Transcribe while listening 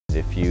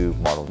if you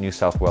model New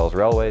South Wales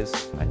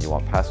Railways and you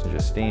want passenger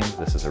steam,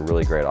 this is a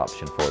really great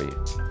option for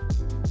you.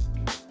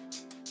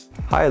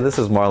 Hi, this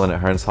is Marlin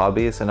at Hearns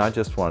Hobbies, and I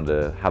just wanted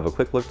to have a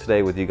quick look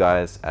today with you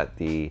guys at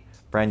the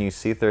brand new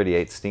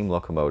C38 steam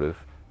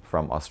locomotive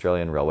from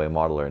Australian Railway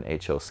Modeler in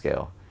HO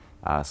scale.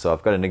 So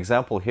I've got an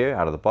example here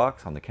out of the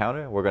box on the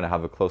counter. We're going to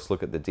have a close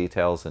look at the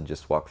details and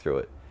just walk through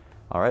it.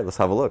 Alright, let's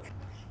have a look.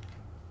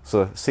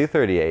 So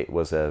C38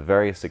 was a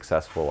very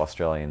successful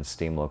Australian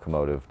steam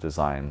locomotive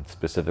designed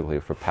specifically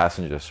for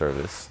passenger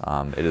service.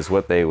 It is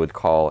what they would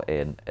call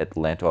an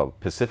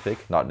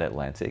Pacific, not an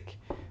Atlantic.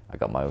 I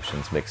got my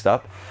oceans mixed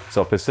up.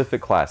 So a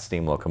Pacific class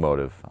steam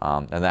locomotive,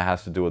 and that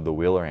has to do with the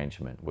wheel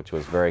arrangement, which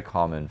was very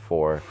common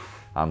for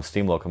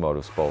steam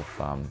locomotives both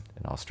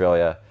in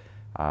Australia,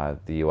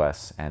 the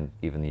US, and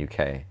even the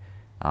UK.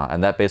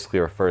 And that basically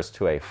refers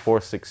to a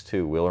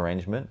 4-6-2 wheel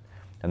arrangement,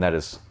 and that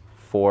is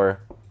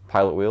 4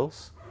 pilot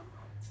wheels,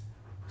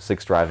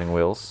 6 driving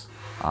wheels,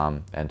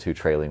 and 2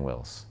 trailing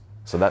wheels.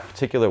 So that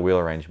particular wheel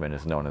arrangement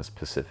is known as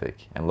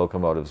Pacific, and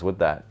locomotives with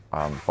that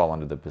fall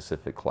under the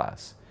Pacific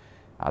class.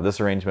 This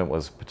arrangement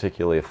was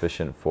particularly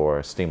efficient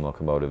for steam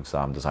locomotives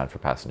designed for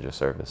passenger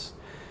service.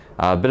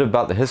 A bit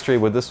about the history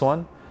with this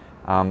one.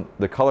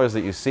 The colors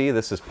that you see,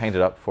 this is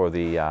painted up for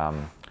the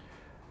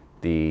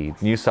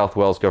New South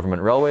Wales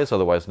Government Railways,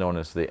 otherwise known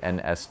as the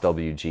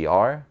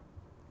NSWGR.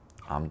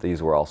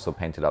 These were also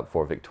painted up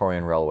for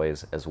Victorian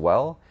Railways as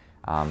well,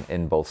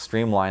 in both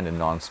streamlined and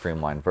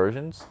non-streamlined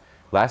versions.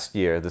 Last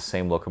year, the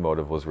same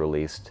locomotive was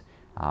released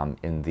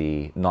in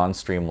the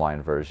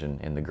non-streamlined version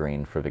in the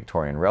green for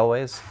Victorian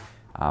Railways.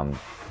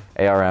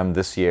 ARM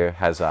this year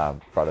has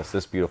brought us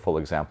this beautiful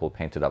example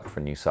painted up for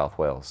New South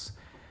Wales.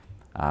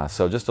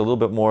 So just a little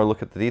bit more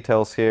look at the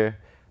details here.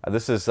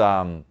 This is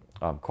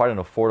quite an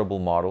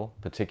affordable model,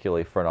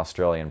 particularly for an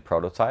Australian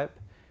prototype.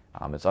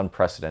 It's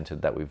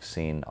unprecedented that we've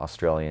seen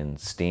Australian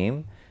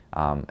steam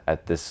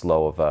at this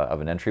low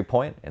of an entry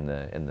point in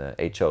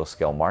the HO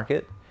scale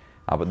market.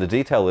 But the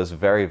detail is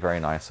very, very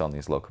nice on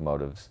these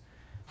locomotives.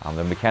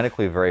 They're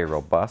mechanically very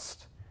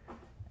robust,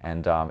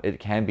 and it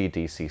can be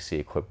DCC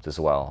equipped as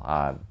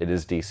well. It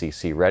is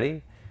DCC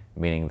ready,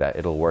 meaning that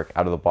it'll work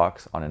out of the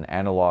box on an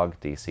analog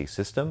DC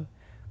system,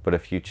 but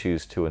if you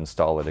choose to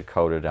install a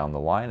decoder down the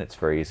line, it's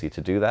very easy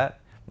to do that.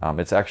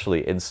 It's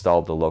actually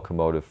installed the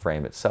locomotive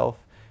frame itself,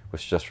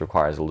 which just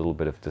requires a little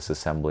bit of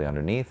disassembly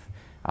underneath,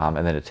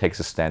 and then it takes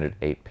a standard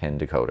 8-pin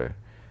decoder.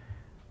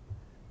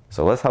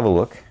 So let's have a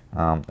look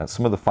at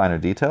some of the finer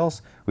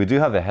details. We do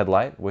have a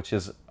headlight, which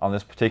is on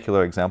this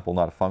particular example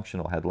not a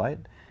functional headlight.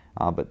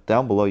 But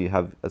down below you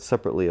have a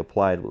separately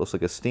applied what looks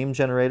like a steam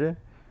generator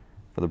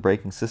for the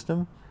braking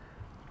system.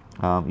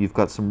 You've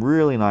got some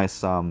really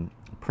nice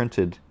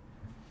printed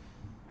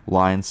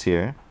lines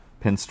here,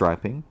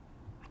 pinstriping.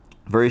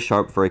 Very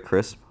sharp, very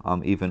crisp,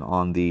 even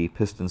on the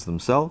pistons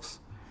themselves.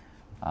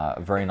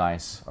 A very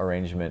nice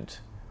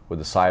arrangement with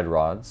the side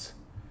rods.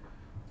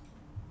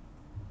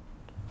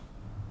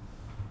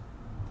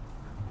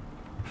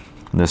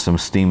 And there's some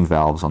steam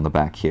valves on the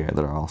back here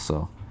that are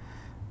also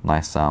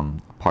nice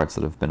parts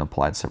that have been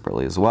applied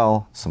separately as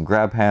well. Some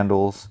grab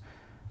handles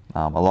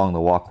along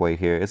the walkway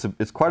here.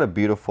 It's quite a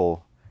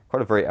beautiful,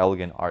 quite a very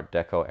elegant Art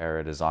Deco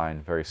era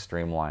design, very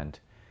streamlined.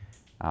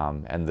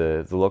 And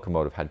the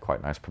locomotive had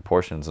quite nice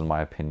proportions in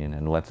my opinion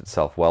and lent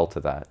itself well to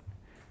that.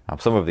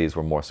 Some of these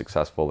were more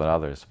successful than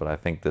others, but I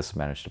think this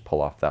managed to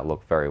pull off that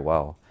look very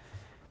well.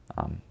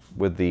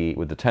 With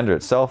the tender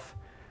itself,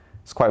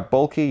 it's quite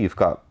bulky. You've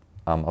got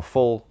a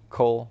full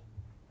coal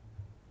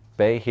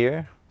bay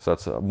here, so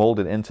it's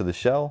molded into the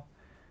shell.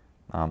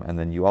 And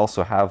then you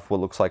also have what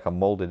looks like a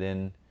molded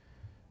in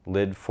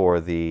lid for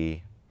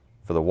the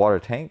water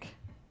tank.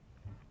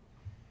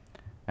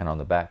 And on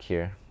the back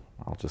here,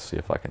 I'll just see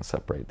if I can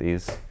separate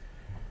these.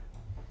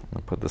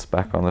 I'll put this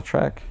back on the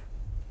track.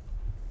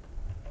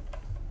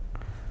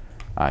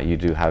 You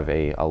do have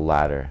a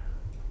ladder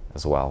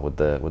as well with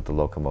the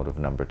locomotive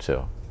number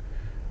 2.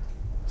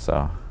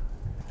 So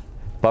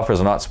buffers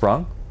are not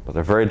sprung, but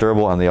they're very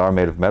durable and they are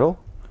made of metal.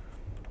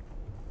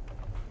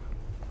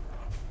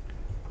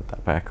 Put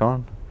that back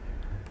on.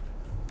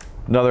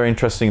 Another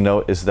interesting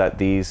note is that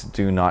these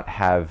do not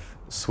have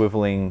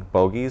swiveling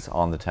bogies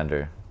on the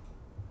tender.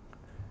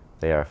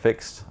 They are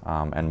fixed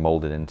and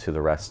molded into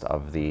the rest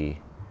of the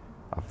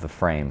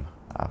frame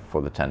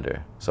for the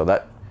tender. So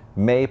that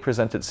may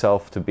present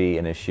itself to be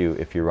an issue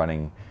if you're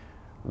running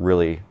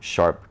really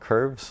sharp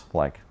curves,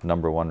 like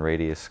number 1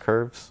 radius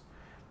curves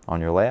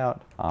on your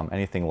layout.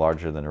 Anything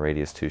larger than a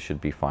radius 2 should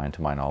be fine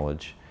to my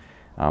knowledge.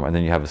 And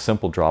then you have a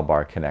simple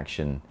drawbar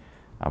connection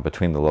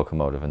between the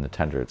locomotive and the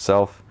tender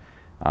itself.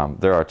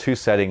 There are 2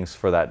 settings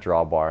for that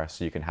drawbar,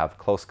 so you can have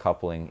close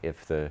coupling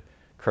if the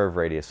curve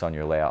radius on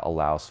your layout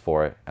allows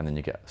for it, and then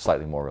you get a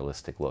slightly more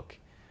realistic look.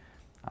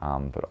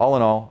 But all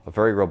in all, a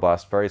very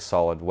robust, very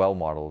solid, well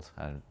modeled,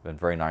 and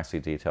very nicely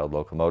detailed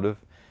locomotive.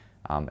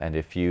 And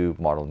if you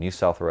model New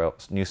South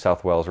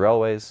Wales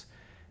Railways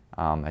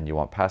and you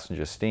want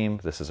passenger steam,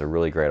 this is a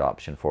really great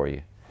option for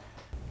you.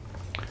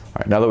 All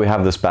right, now that we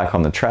have this back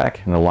on the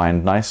track and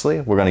aligned nicely,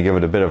 we're going to give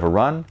it a bit of a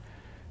run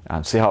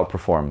See how it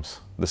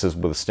performs. This is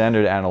with a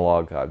standard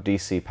analog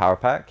DC power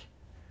pack.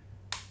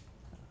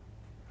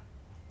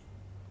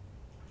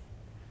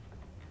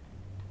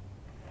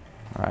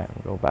 All right,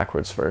 we'll go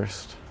backwards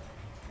first,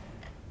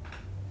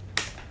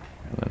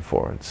 and then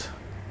forwards.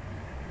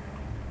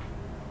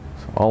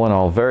 So all in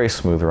all, very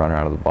smooth runner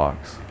out of the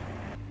box.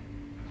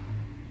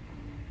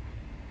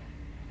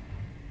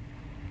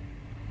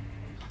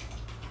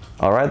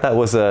 All right, that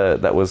was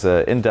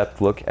a in-depth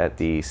look at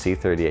the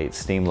C38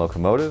 steam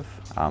locomotive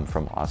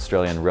from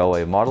Australian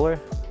Railway Modeler.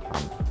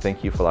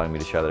 Thank you for allowing me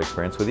to share that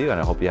experience with you, and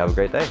I hope you have a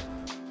great day.